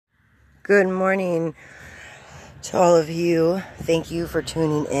Good morning to all of you. Thank you for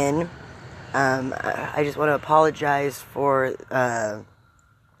tuning in. I just want to apologize for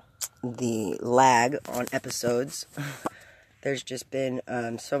the lag on episodes. There's just been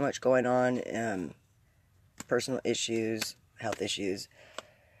so much going on, personal issues, health issues,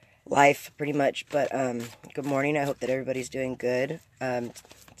 life pretty much. But good morning. I hope that everybody's doing good.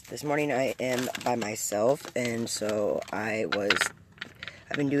 This morning I am by myself, and so I've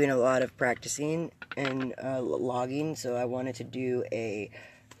been doing a lot of practicing and logging, so I wanted to do a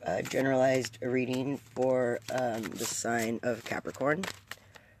generalized reading for the sign of Capricorn.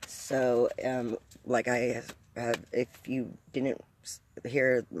 So, like I have, if you didn't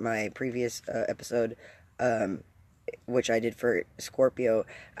hear my previous episode, which I did for Scorpio,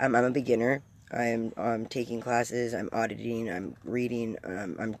 I'm a beginner. I'm taking classes, I'm auditing, I'm reading,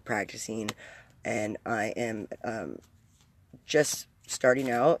 I'm practicing, and I am just starting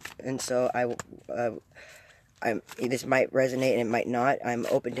out, and so this might resonate and it might not. I'm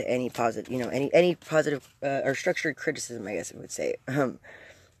open to any positive, any positive or structured criticism, I guess I would say.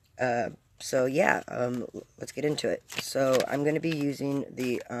 So yeah, let's get into it. So I'm going to be using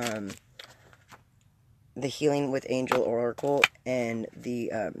the Healing with Angel Oracle and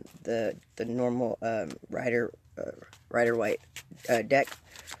the normal Rider White deck,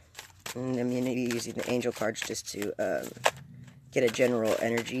 and I'm going to be using the angel cards just to get a general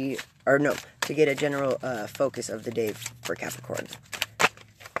energy, or no, to get a general focus of the day for Capricorn.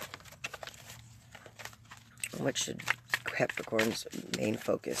 What should Capricorn's main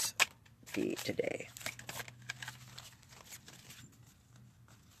focus be today?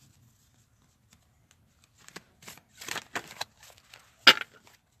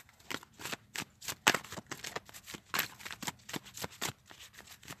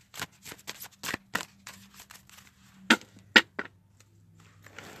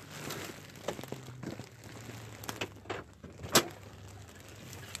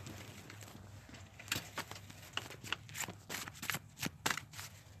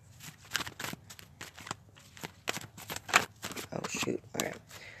 Oh, shoot. Alright.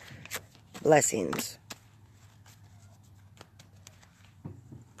 Blessings.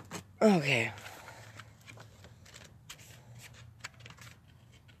 Okay.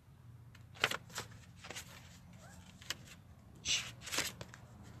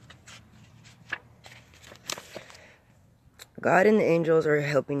 God and the angels are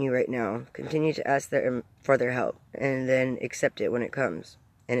helping you right now. Continue to ask for their help, and then accept it when it comes.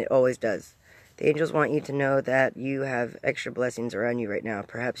 And it always does. The angels want you to know that you have extra blessings around you right now.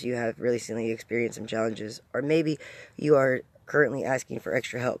 Perhaps you have recently experienced some challenges, or maybe you are currently asking for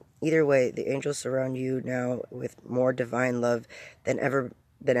extra help. Either way, the angels surround you now with more divine love than ever.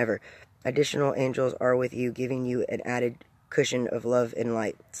 Additional angels are with you, giving you an added cushion of love and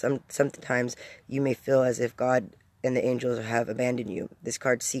light. Sometimes you may feel as if God and the angels have abandoned you. This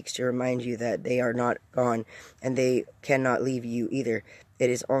card seeks to remind you that they are not gone, and they cannot leave you either. It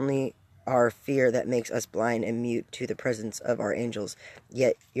is only our fear that makes us blind and mute to the presence of our angels.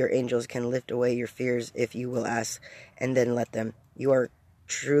 Yet your angels can lift away your fears if you will ask, and then let them. You are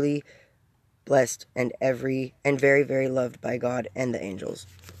truly blessed and very, very loved by God and the angels.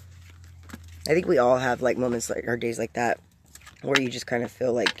 I think we all have like moments like our days like that, where you just kind of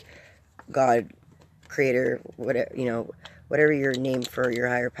feel like God, Creator, whatever your name for your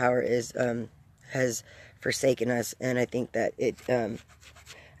higher power is, has forsaken us. And I think that it,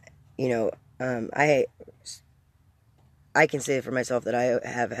 I can say for myself that I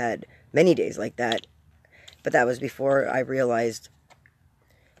have had many days like that, but that was before I realized,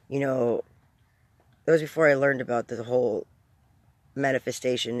 that was before I learned about the whole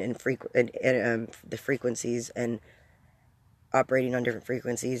manifestation and the frequencies and operating on different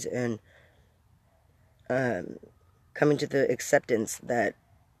frequencies, and coming to the acceptance that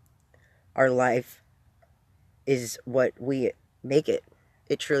our life is what we make it.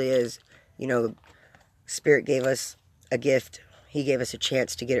 It truly is. Spirit gave us a gift. He gave us a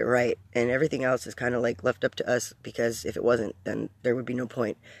chance to get it right, and everything else is kind of like left up to us, because if it wasn't, then there would be no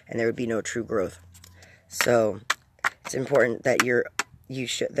point and there would be no true growth. So it's important that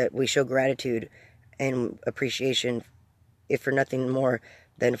that we show gratitude and appreciation, if for nothing more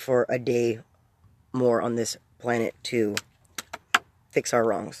than for a day more on this planet to fix our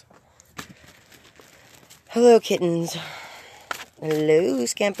wrongs. Hello, kittens. Hello,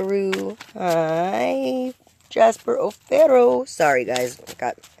 Scamperoo. Hi, Jasper O'Farrow. Sorry, guys.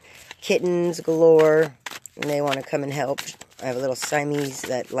 Got kittens galore, and they want to come and help. I have a little Siamese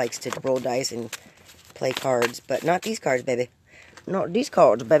that likes to roll dice and play cards, but not these cards, baby. Not these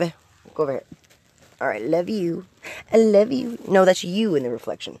cards, baby. Go over here. Alright, love you. I love you. No, that's you in the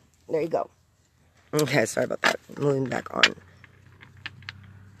reflection. There you go. Okay, sorry about that. Moving back on.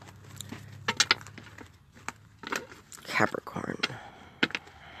 Capricorn.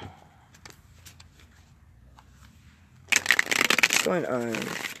 What's going on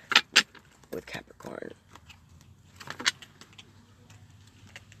with Capricorn?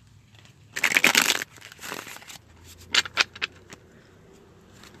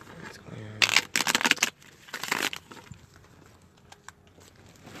 What's going on?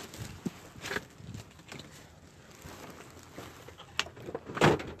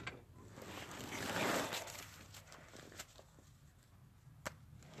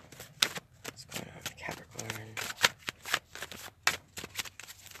 What's going on with Capricorn?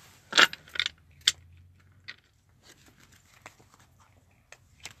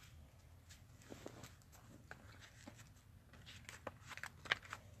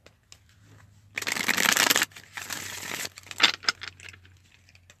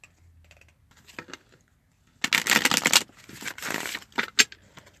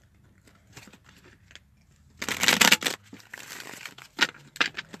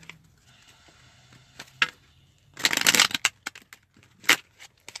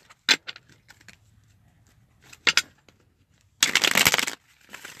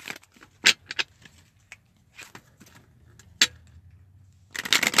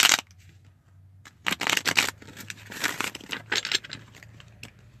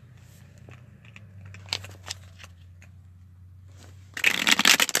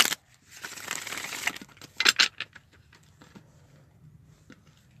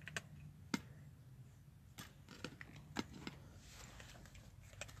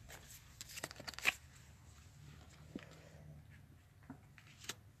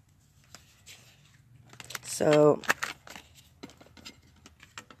 So,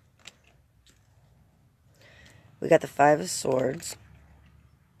 we got the Five of Swords.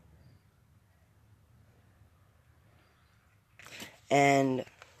 And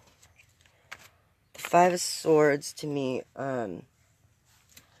the Five of Swords, to me, I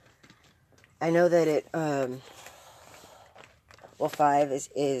know that it, well, fives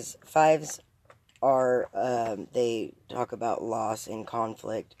are, they talk about loss and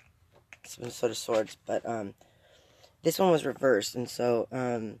conflict, some sort of swords, but, this one was reversed, and so,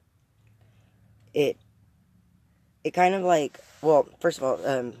 it kind of like, well, first of all,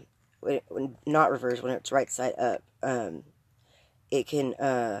 when not reversed, when it's right side up, it can,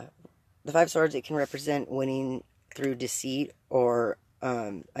 the Five Swords, it can represent winning through deceit or,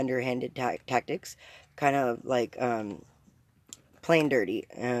 underhanded tactics, kind of like, playing dirty,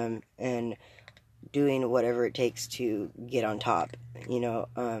 and doing whatever it takes to get on top, you know,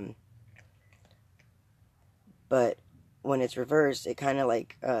 but when it's reversed, it kind of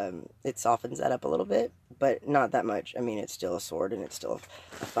like, it softens that up a little bit, but not that much. I mean, it's still a sword, and it's still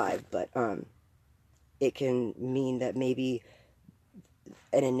a five, but, it can mean that maybe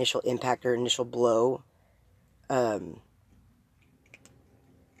an initial impact or initial blow, had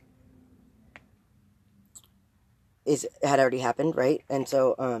already happened, right? And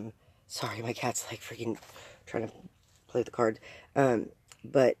so, sorry, my cat's like freaking trying to play with the cards,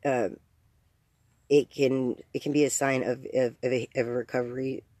 but, it can be a sign of a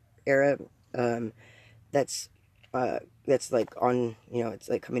recovery era, that's like on, you know, it's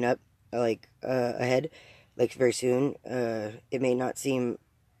like coming up, like, ahead, like very soon. It may not seem,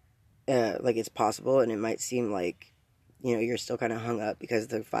 like it's possible, and it might seem like, you know, you're still kind of hung up because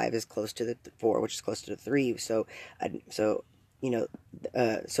the 5 is close to the 4, which is close to the 3, so, you know,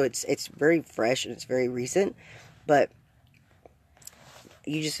 so it's very fresh, and it's very recent, but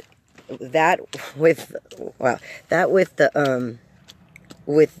you just, that with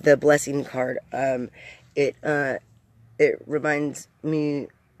the blessing card, it reminds me,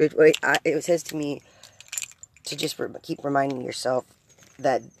 it says to me to just keep reminding yourself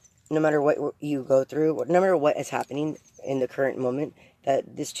that no matter what you go through, no matter what is happening in the current moment,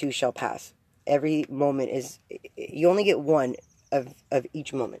 that this too shall pass. Every moment is, you only get one of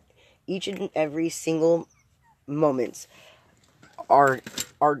each moment. Each and every single moments are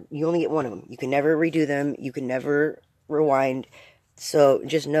you only get one of them. You can never redo them. You can never rewind. So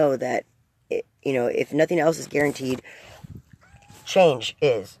just know that, you know, if nothing else is guaranteed, change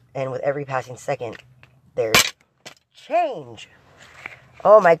is. And with every passing second, there's change.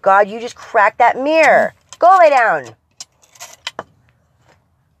 Oh my God, you just cracked that mirror. Go lay down.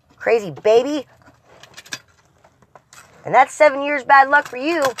 Crazy baby. And that's 7 years bad luck for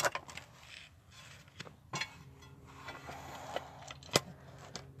you.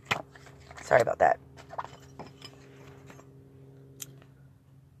 Sorry about that.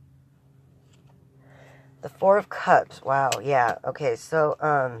 The Four of Cups. Wow, yeah. Okay, so,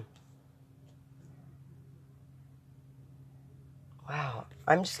 Wow.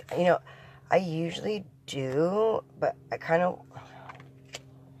 I'm just, you know, I usually do, but I kind of...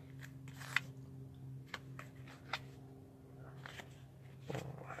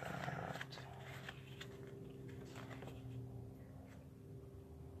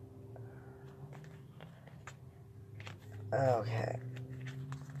 Okay.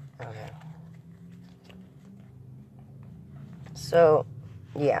 Okay. So,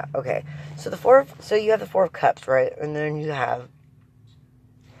 yeah, okay. So you have the Four of Cups, right? And then you have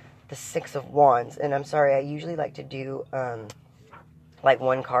the Six of Wands. And I'm sorry, I usually like to do, like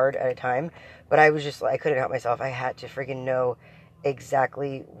one card at a time. But I was just, I couldn't help myself. I had to freaking know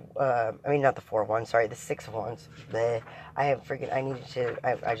exactly, I mean, not the Four of Wands, sorry, the Six of Wands. I needed to,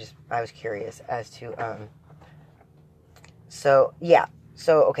 I was curious as to, so, yeah.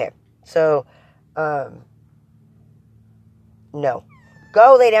 So, okay. So, no.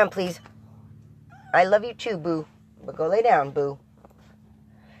 Go lay down, please. I love you too, boo. But go lay down, boo.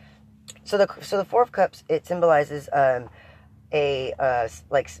 So the Four of Cups, it symbolizes like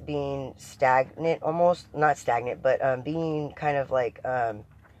being stagnant, almost not stagnant, but being kind of like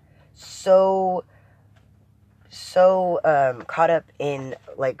so caught up in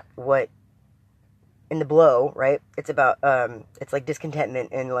like what in the blow, right? It's about it's like discontentment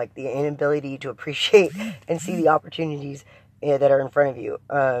and like the inability to appreciate and see the opportunities that are in front of you.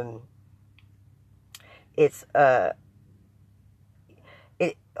 It's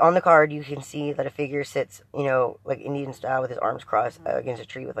it on the card you can see that a figure sits, you know, like Indian style with his arms crossed against a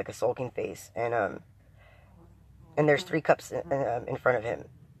tree with like a sulking face, and there's three cups in front of him,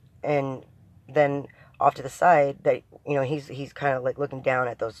 and then off to the side that, you know, he's kind of like looking down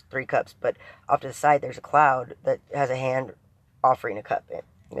at those three cups, but off to the side there's a cloud that has a hand offering a cup in,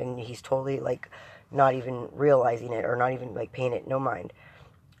 and he's totally like not even realizing it or not even like paying it no mind.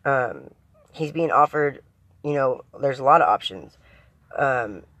 He's being offered, you know, there's a lot of options.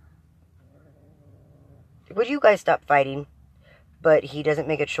 Would you guys stop fighting? But he doesn't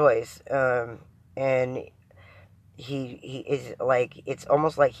make a choice, and he is like, it's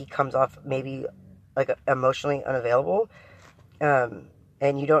almost like he comes off maybe like emotionally unavailable, and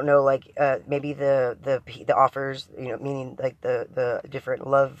you don't know, like, maybe the offers, you know, meaning like the different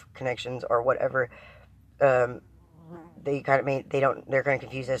love connections or whatever, they kind of they're kind of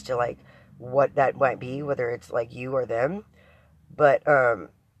confused as to like what that might be, whether it's like you or them, but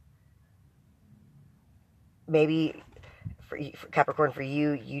maybe for Capricorn, for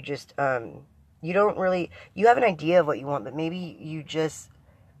you, you just you don't really, you have an idea of what you want, but maybe you just,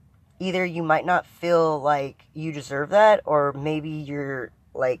 either you might not feel like you deserve that, or maybe you're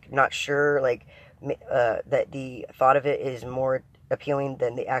like not sure, like that the thought of it is more appealing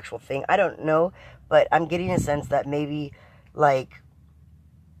than the actual thing. I don't know, but I'm getting a sense that maybe like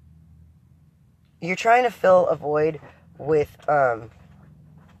you're trying to fill a void with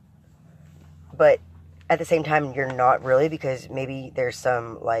but at the same time you're not really, because maybe there's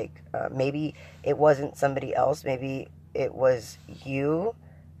some like maybe it wasn't somebody else, maybe it was you,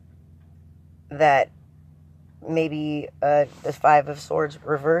 that maybe the Five of Swords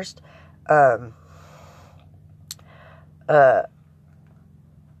reversed, will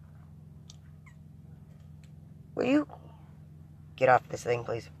you get off this thing,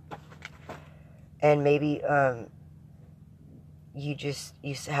 please? And maybe you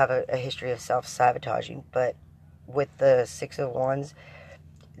have a history of self-sabotaging, but with the Six of Wands,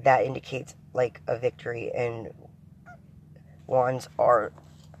 that indicates like a victory, and wands are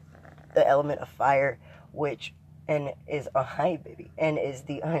the element of fire, which, and is a hi baby, and is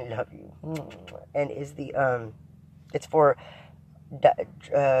the, I love you, and is the it's for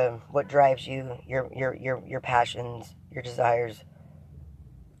what drives you, your passions, your desires.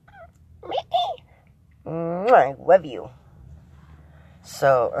 I love you.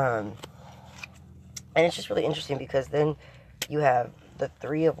 So and it's just really interesting because then you have the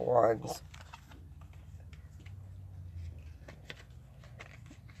Three of Wands,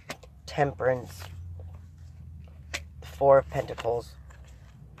 Temperance, the Four of Pentacles,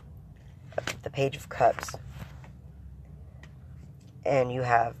 the Page of Cups, and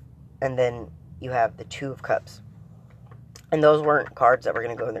then you have the Two of Cups. And those weren't cards that were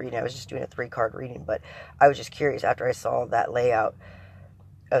going to go in the reading. I was just doing a 3-card reading, but I was just curious after I saw that layout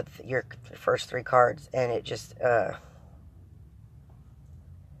of your first 3 cards, and it just the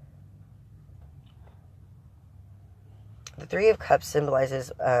Three of Cups symbolizes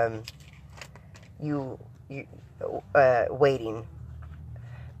you waiting.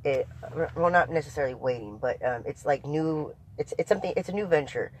 Well, not necessarily waiting, but it's like new. It's something. It's a new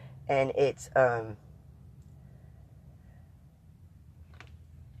venture, and it's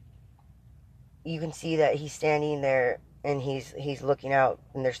you can see that he's standing there and he's looking out,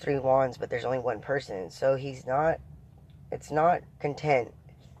 and there's 3 wands, but there's only one person. So it's not content.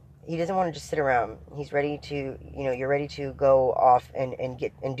 He doesn't want to just sit around. He's ready to, you're ready to go off and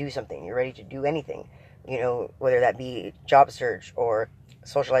get and do something. You're ready to do anything, whether that be job search or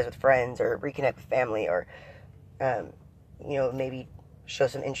socialize with friends or reconnect with family, or maybe show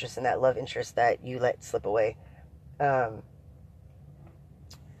some interest in that love interest that you let slip away.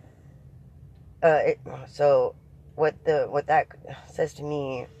 So what that says to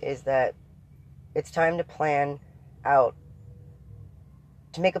me is that it's time to plan out,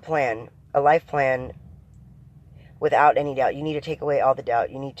 to make a plan, a life plan, without any doubt. You need to take away all the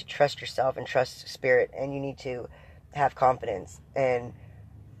doubt. You need to trust yourself and trust spirit, and you need to have confidence, and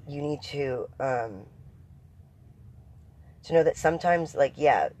you need to know that sometimes, like,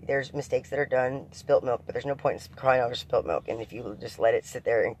 yeah, there's mistakes that are done, spilt milk, but there's no point in crying over spilt milk. And if you just let it sit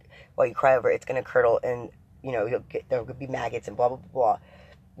there and while you cry over it, it's going to curdle, and there'll be maggots and blah blah blah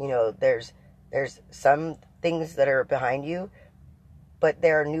blah. There's some things that are behind you, but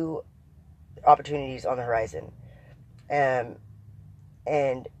there are new opportunities on the horizon. And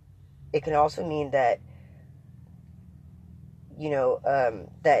it can also mean that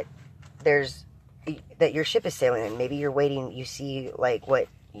that your ship is sailing, and maybe you're waiting. You see, like, what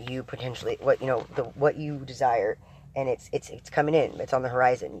you desire, and it's coming in. It's on the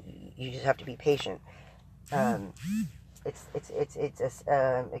horizon. You just have to be patient. It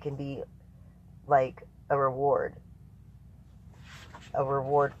can be like a reward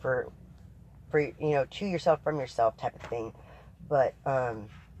for to yourself, from yourself, type of thing. But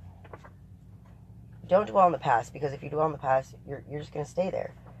don't dwell on the past, because if you dwell on the past, you're just gonna stay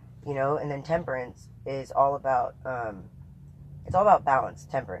there. And then temperance is all about balance.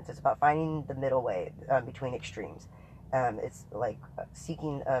 Temperance, it's about finding the middle way between extremes. It's like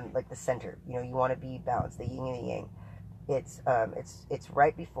seeking like the center. You want to be balanced, the yin and the yang. It's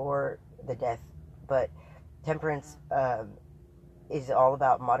right before the death, but temperance is all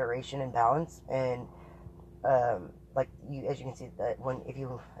about moderation and balance. And like as you can see, that if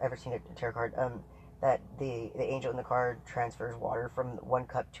you've ever seen a tarot card, that the angel in the card transfers water from one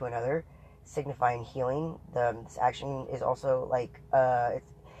cup to another, signifying healing. This action is also like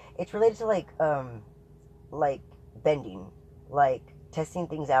it's related to like bending, like testing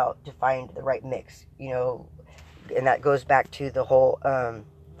things out to find the right mix, and that goes back to the whole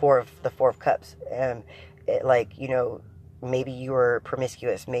four of cups. Maybe you were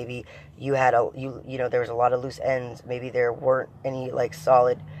promiscuous, maybe you had there was a lot of loose ends, maybe there weren't any like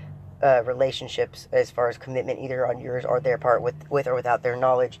solid relationships as far as commitment, either on yours or their part, with or without their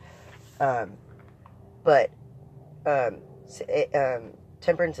knowledge. But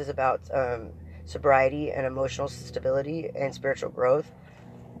temperance is about sobriety and emotional stability and spiritual growth,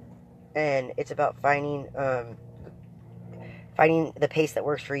 and it's about finding the pace that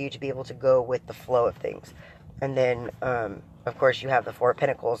works for you to be able to go with the flow of things. And then of course you have the Four of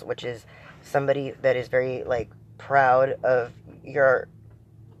Pentacles, which is somebody that is very like proud of you're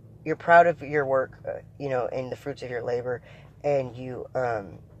proud of your work, and the fruits of your labor, and you're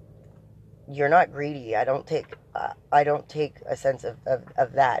not greedy. I don't take a sense of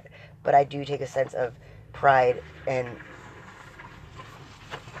that, but I do take a sense of pride and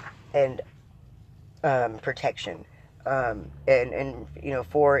protection. And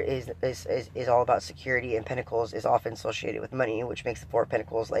Four is all about security, and Pentacles is often associated with money, which makes the Four of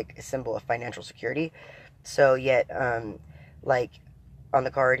Pentacles like a symbol of financial security. So yet, like on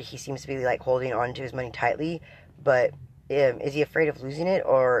the card, he seems to be like holding on to his money tightly, but is he afraid of losing it,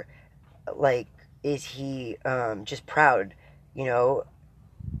 or like is he just proud?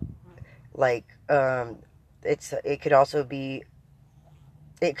 It could also be.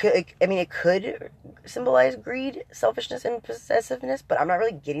 It could symbolize greed, selfishness, and possessiveness, but I'm not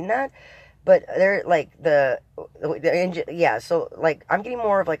really getting that. But they're like yeah. So like I'm getting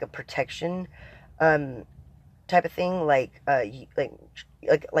more of like a protection, type of thing, like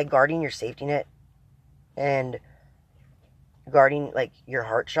guarding your safety net, and guarding like your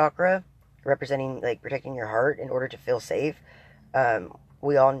heart chakra, representing like protecting your heart in order to feel safe.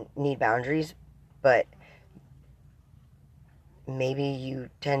 We all need boundaries, but maybe you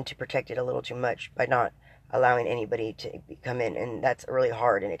tend to protect it a little too much by not allowing anybody to come in, and that's really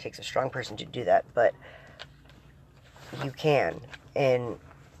hard, and it takes a strong person to do that. But you can, and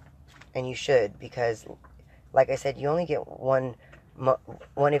you should, because like I said, you only get one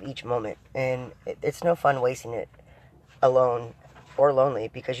of each moment, and it's no fun wasting it alone or lonely,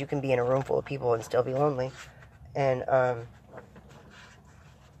 because you can be in a room full of people and still be lonely. And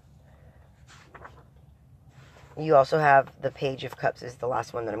You also have the Page of Cups is the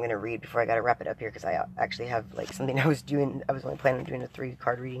last one that I'm going to read before I got to wrap it up here, because I actually have like something I was only planning on doing a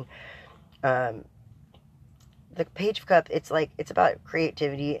 3-card reading. The Page of Cups, it's about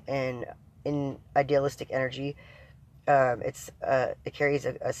creativity and in idealistic energy. It carries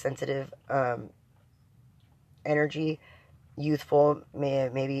a sensitive energy, youthful,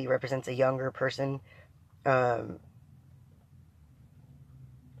 maybe represents a younger person.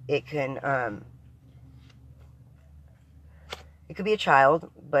 It can it could be a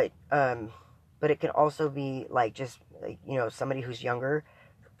child, but it can also be like just like, you know, somebody who's younger.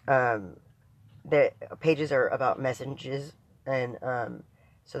 The pages are about messages, and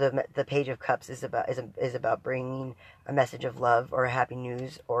so the Page of Cups is about bringing a message of love or a happy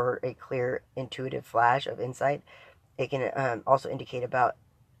news or a clear intuitive flash of insight. It can also indicate about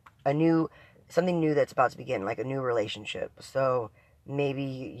something new that's about to begin, like a new relationship. So maybe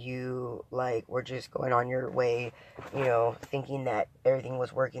you like were just going on your way, you know, thinking that everything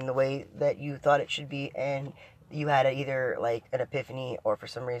was working the way that you thought it should be, and you had either like an epiphany or for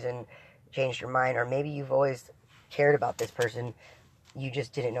some reason changed your mind, or maybe you've always cared about this person, you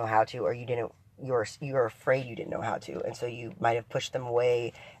just didn't know how to, or you were afraid you didn't know how to, and so you might have pushed them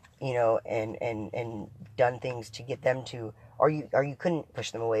away, you know, and done things to get them to, or you couldn't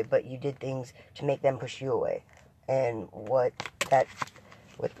push them away, but you did things to make them push you away. And with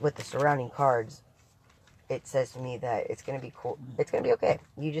the surrounding cards, it says to me that it's gonna be cool. It's gonna be okay.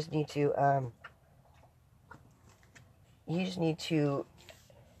 You just need to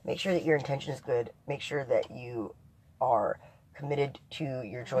make sure that your intention is good. Make sure that you are committed to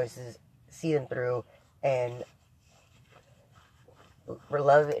your choices, see them through, and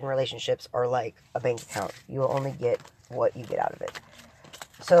love and relationships are like a bank account. You will only get what you get out of it.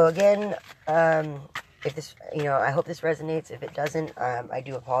 So again, if this, you know, I hope this resonates. If it doesn't, I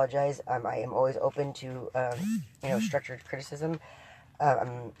do apologize. I am always open to, you know, structured criticism.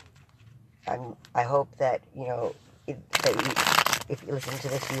 I hope that, you know, if you listen to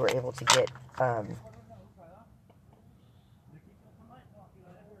this, you were able to get,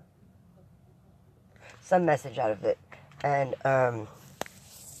 some message out of it. And,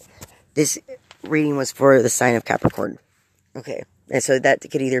 this reading was for the sign of Capricorn. Okay. And so that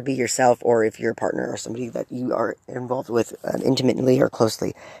could either be yourself, or if your partner or somebody that you are involved with intimately or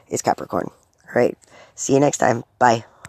closely is Capricorn. All right. See you next time. Bye.